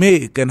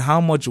make and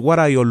what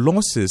are your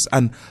losses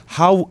and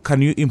how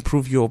can you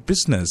improve your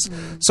business.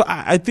 So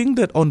I think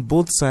that on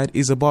both sides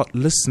is about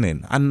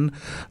listening. And,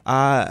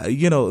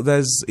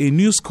 there's a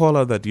new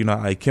scholar that,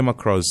 I came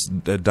across,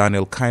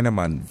 Daniel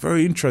Kahneman,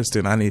 very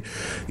interesting. And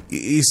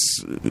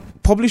he's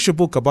published a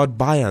book about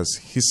bias.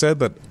 He said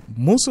that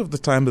most of the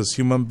time as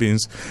human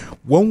beings,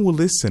 when we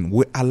listen,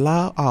 we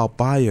allow our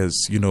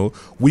bias,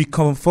 we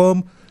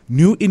confirm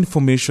new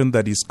information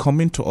that is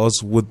coming to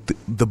us with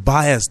the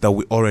bias that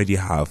we already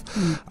have.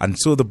 And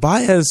so the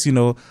bias,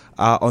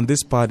 on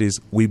this part is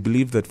we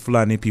believe that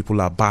Fulani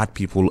people are bad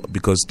people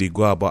because they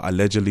go about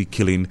allegedly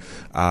killing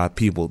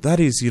people.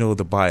 That is,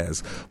 the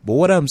bias. But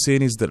what I'm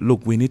saying is that,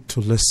 look, we need to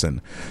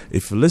listen.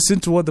 If you listen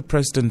to what the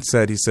president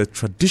said, he said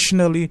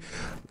traditionally,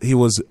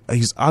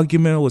 his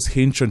argument was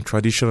hinged on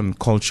tradition and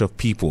culture of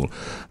people.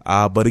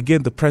 But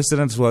again, the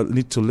president will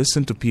need to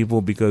listen to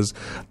people because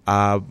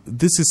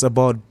this is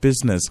about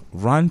business.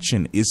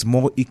 Ranching is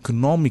more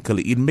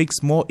economically, it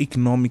makes more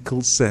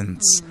economical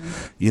sense,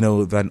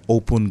 than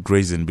open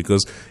grazing.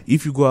 Because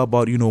if you go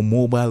about,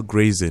 mobile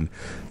grazing,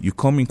 you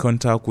come in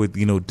contact with,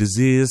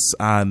 disease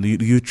and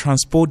you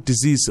transport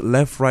disease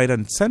left, right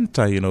and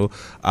center,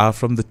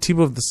 from the tip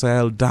of the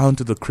Sahel down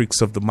to the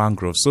creeks of the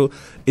mangrove. So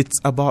it's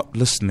about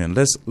listening.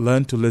 Let's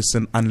learn to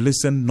listen and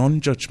listen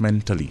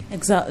non-judgmentally.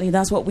 Exactly.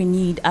 That's what we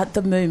need at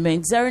the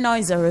moment.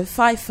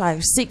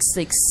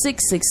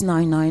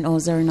 090-5566-6699 or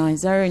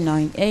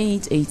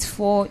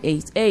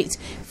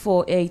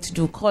 090-9884-8848.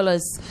 Do call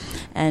us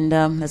and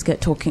let's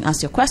get talking.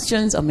 Ask your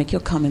questions or make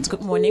your comments.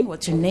 Good morning.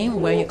 What's your name?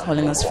 Where are you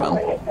calling us from?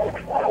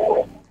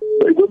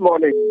 Good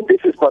morning.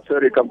 This is Pastor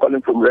Eric. I'm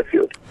calling from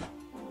Redfield.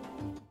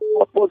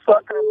 Apostle,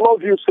 I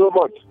love you so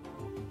much.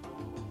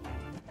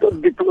 The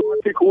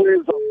diplomatic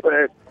ways of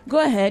go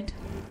ahead.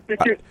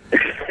 Speaking,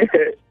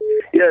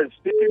 yes,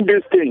 speaking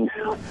these things.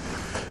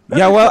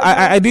 Yeah, well,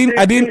 I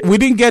didn't. We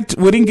didn't get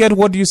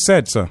what you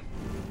said, sir.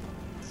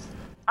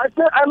 I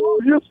said I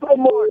love you so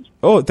much.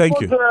 Oh,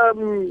 thank you.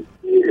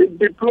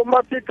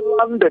 Diplomatic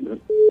London.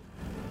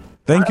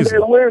 Thank you, sir.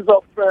 The ways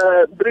of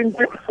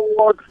bringing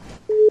forward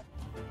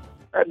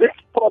this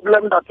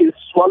problem that is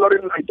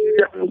swallowing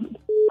Nigerians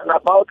and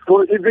about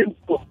to even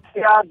to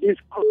hear this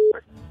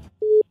conference.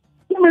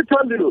 Let me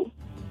tell you,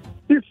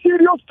 the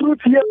serious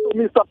truth here to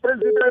Mr.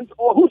 President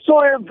or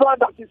whosoever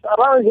that is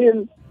around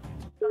him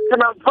that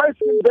can advise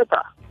him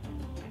better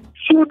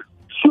should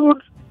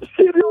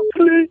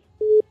seriously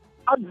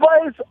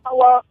advise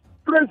our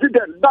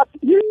president that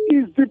he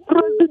is the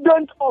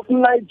president of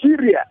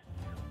Nigeria,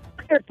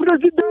 a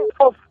president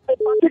of a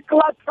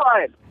particular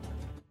tribe.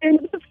 In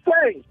this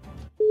sense,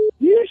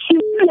 he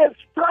should be a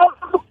strong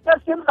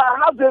person that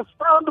has a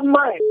sound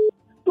mind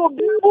to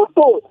be able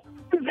to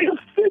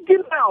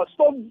figure out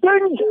some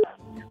danger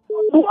of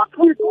what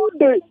we call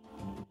the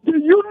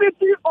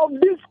unity of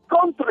this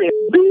country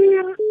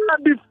being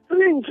at the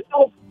fringe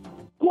of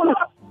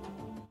collapse.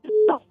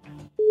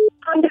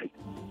 And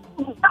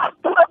that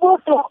level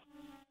for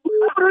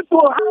to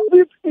have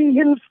it in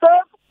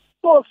himself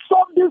to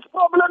solve this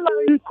problem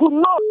and he could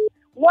not.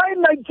 Why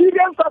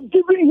Nigerians are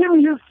giving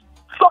him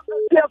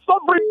their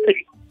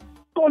sovereignty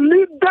to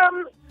lead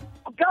them,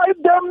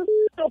 guide them,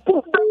 to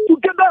put them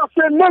together as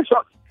a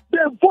nation.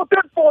 They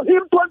voted for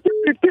him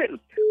 2015.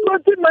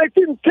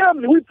 2019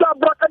 came with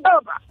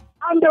abracadabra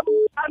and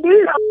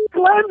he has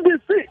claimed the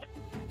seat.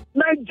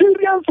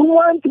 Nigerians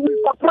want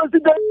Mr.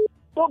 President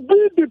to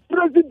be the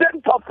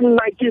president of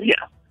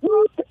Nigeria,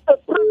 not the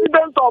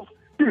president of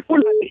the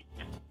Fulani.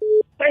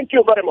 Thank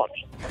you very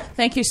much.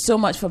 Thank you so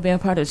much for being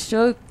part of the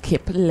show.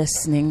 Keep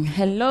listening.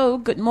 Hello,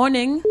 good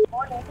morning.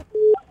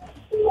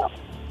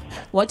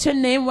 What's your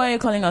name? Where are you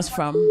calling us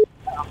from?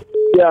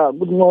 Yeah,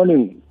 good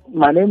morning.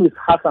 My name is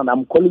Hassan.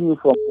 I'm calling you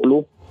from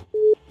Polo.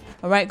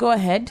 All right, go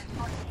ahead.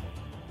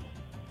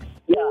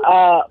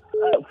 Yeah,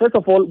 first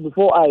of all,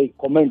 before I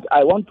comment,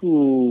 I want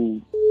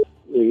to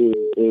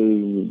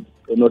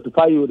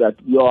notify you that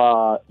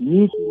your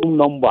newsroom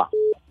number,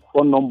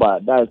 phone number,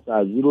 that's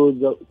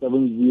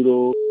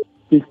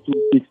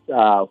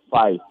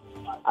 0706265.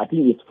 I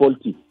think it's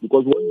faulty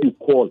because when you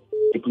call,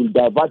 it will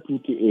divert you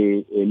to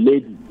a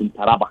lady in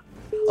Taraba.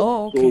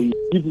 Oh, okay. So you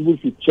people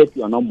should check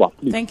your number,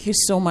 please. Thank you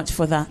so much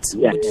for that.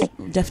 Yeah.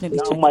 We'll definitely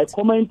now, check my it.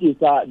 comment is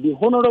the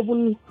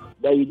honorable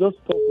that you just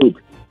spoke with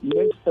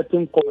made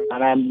certain comment,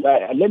 and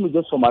let me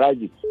just summarize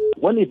it.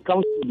 When it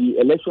comes to the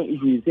election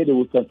issue, you say they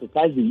will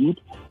sensitize the youth,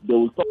 they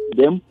will talk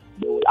to them,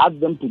 they will ask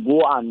them to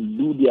go and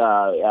do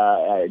their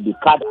the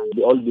card and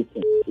all these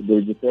things, the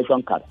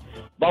registration card.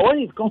 But when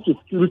it comes to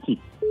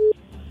security,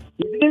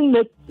 he didn't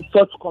make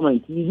such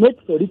comments. He made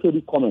very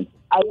comments.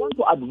 I want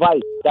to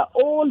advise that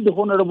all the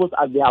honorables,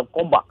 as they have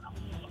come back,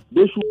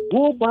 they should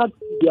go back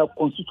to their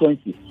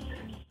constituencies,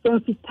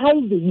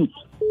 sensitize the youth,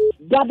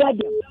 gather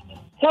them,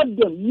 help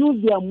them,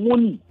 use their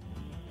money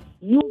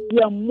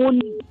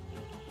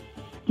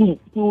to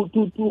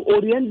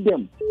orient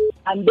them,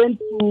 and then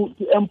to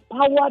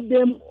empower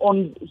them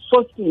on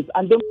such things,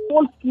 and then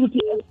call security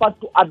experts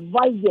to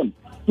advise them,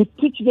 to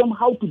teach them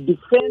how to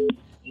defend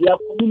their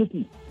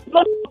community.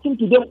 not talking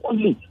to them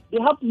only. They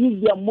have to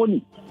use their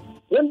money.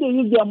 When they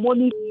use their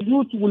money, the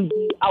youth will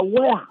be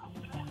aware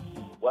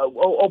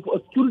of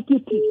security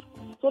tips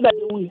so that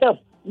they will help.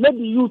 Let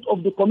the youth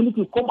of the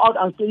community come out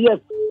and say, yes,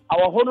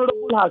 our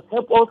honorable has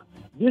helped us,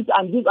 this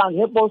and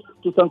help us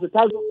to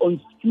sensitize us on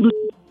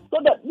security. So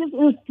that this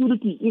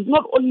insecurity is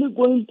not only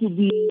going to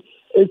be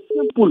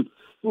simple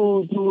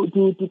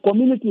to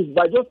communities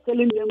by just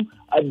telling them,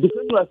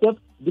 defend yourself.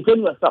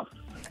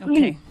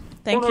 Okay.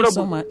 Thank you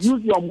so much.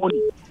 Use your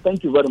money.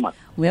 Thank you very much.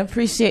 We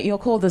appreciate your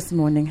call this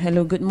morning.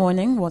 Hello, good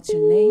morning. What's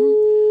your name?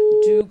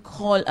 Do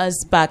call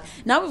us back.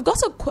 Now, we've got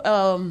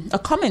a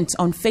comment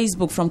on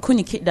Facebook from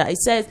Kuni Kida. It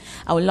says,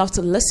 I would love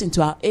to listen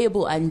to our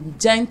able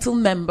and gentle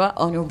member,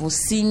 Honorable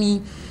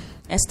Simi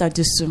Esther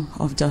Dusu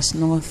of Jos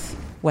North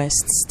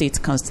West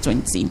State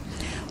Constituency.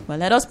 Well,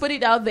 let us put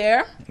it out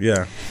there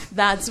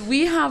that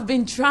we have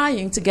been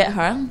trying to get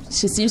her.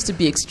 She seems to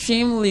be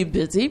extremely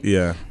busy.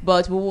 Yeah.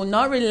 But we will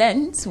not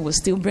relent. We'll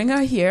still bring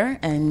her here.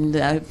 And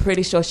I'm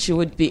pretty sure she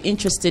would be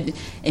interested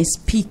in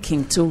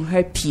speaking to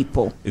her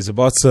people. It's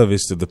about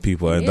service to the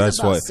people. And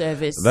that's why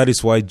service. That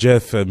is why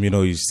Jeff,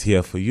 is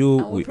here for you.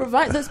 And we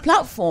provide this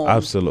platform.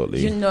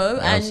 Absolutely.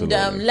 Absolutely.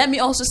 And let me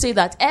also say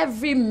that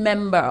every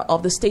member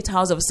of the State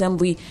House of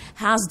Assembly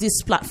has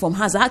this platform,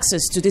 has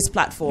access to this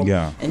platform.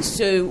 Yeah. And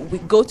so we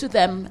go to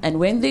them, and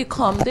when they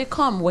come, they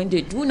come. When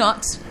they do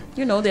not,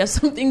 there are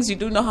some things you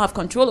do not have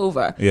control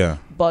over. Yeah.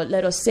 But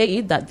let us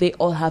say that they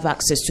all have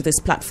access to this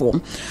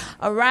platform.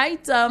 All right.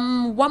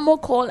 One more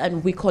call,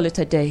 and we call it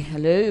a day.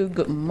 Hello.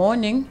 Good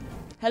morning.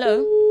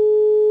 Hello.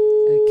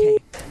 Okay.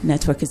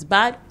 Network is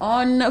bad.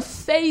 On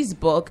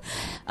Facebook,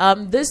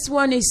 this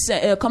one is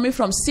coming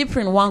from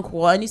Cyprian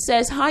Wankwa, and he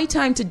says, high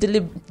time to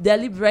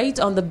deliberate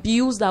on the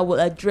bills that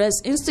will address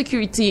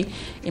insecurity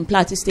in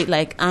Plateau State,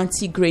 like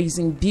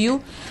anti-grazing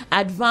bill.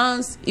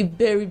 Advanced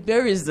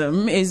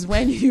Iberiberism is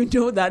when you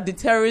know that the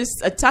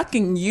terrorists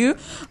attacking you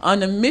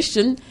on a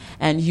mission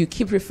and you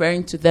keep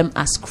referring to them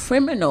as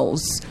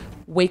criminals.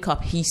 Wake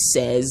up, he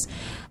says.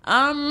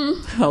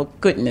 Oh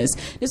goodness.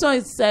 This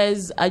one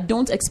says, I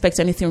don't expect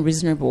anything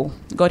reasonable.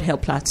 God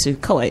help Plateau.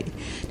 Kawai.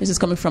 This is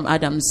coming from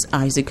Adams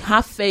Isaac.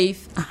 Have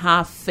faith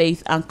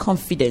and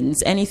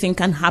confidence. Anything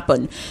can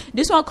happen.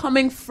 This one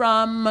coming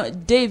from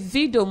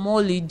David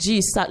Omoli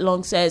G.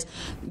 Satlong says,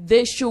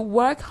 they should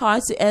work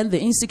hard to end the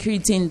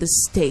insecurity in the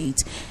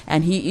state.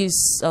 And he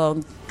is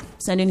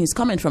sending his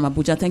comment from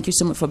Abuja. Thank you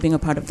so much for being a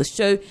part of the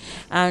show.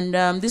 And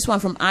this one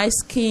from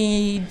Ice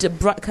Kid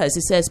Broadcast.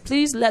 It says,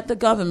 please let the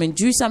government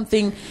do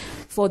something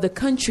for the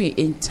country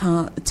in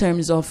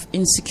terms of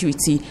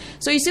insecurity.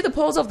 So you see, the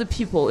pulse of the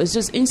people is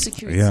just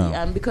insecurity,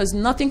 because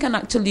nothing can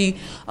actually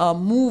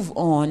move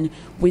on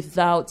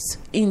without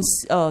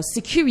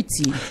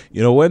security.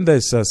 When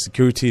there's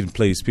security in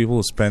place, people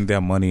will spend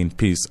their money in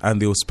peace, and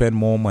they will spend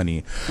more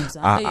money.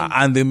 Exactly.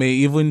 And they may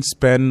even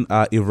spend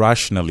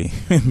irrationally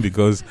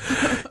because,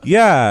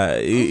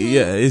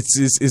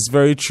 it's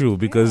very true.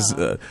 Because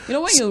when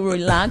you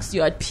relax,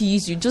 you're at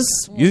peace. You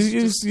just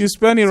you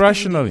spend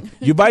irrationally.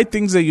 You buy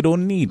things that you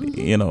don't need.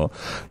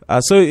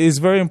 So it's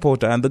very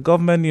important. And the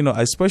government,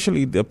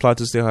 especially the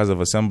Plateau State House of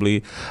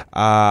Assembly,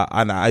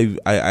 and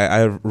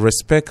I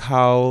respect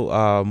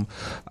how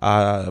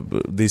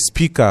the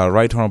Speaker,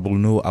 Right Honorable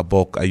Nuhu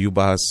Abok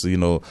Ayuba, has,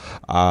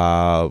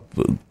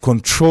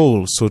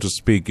 control, so to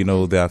speak,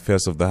 the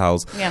affairs of the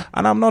House. Yeah.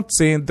 And I'm not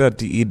saying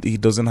that he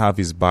doesn't have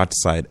his bad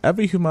side.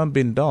 Every human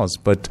being does.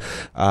 But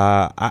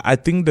I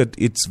think that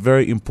it's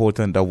very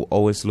important that we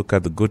always look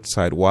at the good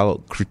side while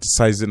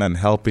criticizing and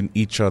helping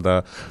each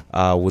other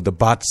with the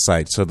bad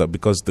side, so that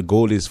because the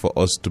goal is for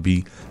us to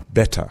be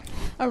better.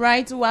 All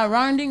right, we're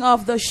rounding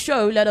off the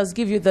show. Let us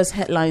give you those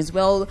headlines.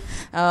 Well,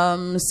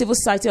 civil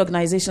society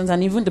organizations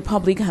and even the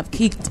public have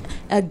kicked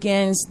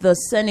against the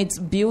Senate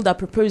bill that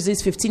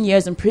proposes 15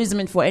 years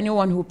imprisonment for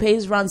anyone who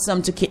pays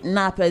ransom to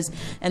kidnappers.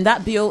 And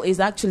that bill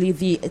is actually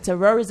the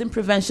Terrorism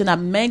Prevention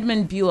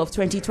Amendment Bill of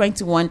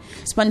 2021,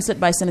 sponsored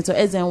by Senator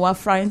Ezenwa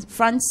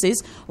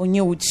Francis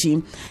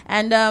Onyewuchi.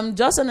 And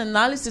just an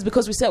analysis,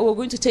 because we said we're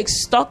going to take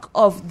stock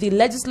of the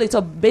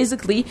legislature.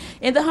 Basically,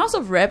 in the House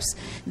of Reps,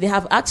 they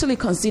have actually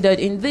considered,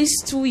 in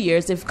these 2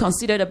 years, they've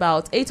considered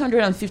about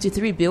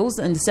 853 bills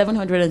and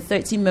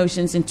 730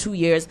 motions in 2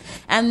 years.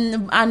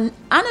 And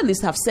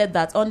analysts have said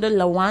that under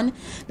Lawan,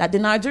 that the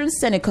Nigerian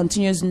Senate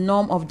continues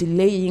norm of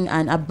delaying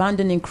and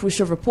abandoning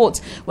crucial reports.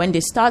 When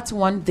they start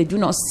one, they do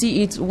not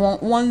see it.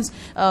 Once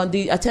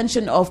the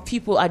attention of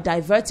people are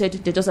diverted,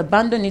 they just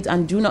abandon it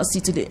and do not see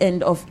to the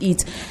end of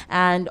it.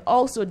 And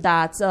also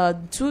that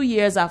 2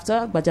 years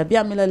after,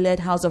 Gbajabiamila-led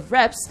House of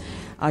Reps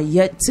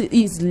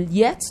is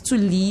yet to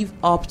live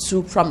up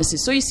to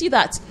promises. So you see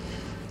that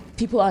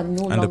people are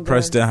no longer... And the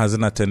president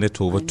hasn't attended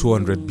to over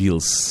 200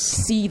 bills.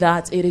 See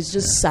that. It is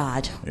just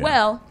sad. Yeah.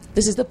 Well,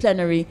 this is the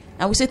plenary,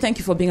 and we say thank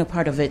you for being a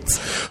part of it.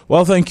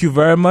 Well, thank you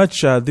very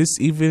much. This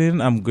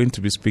evening, I'm going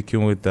to be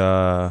speaking with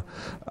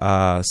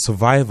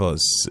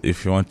survivors.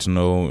 If you want to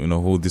know,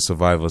 who the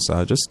survivors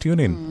are, just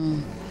tune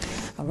in.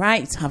 All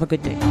right. Have a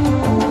good day.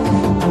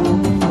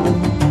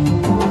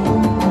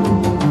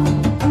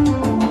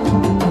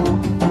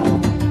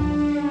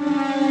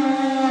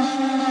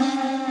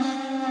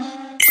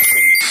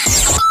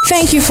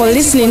 Thank you for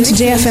listening to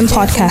JFM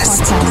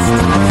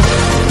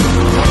Podcast.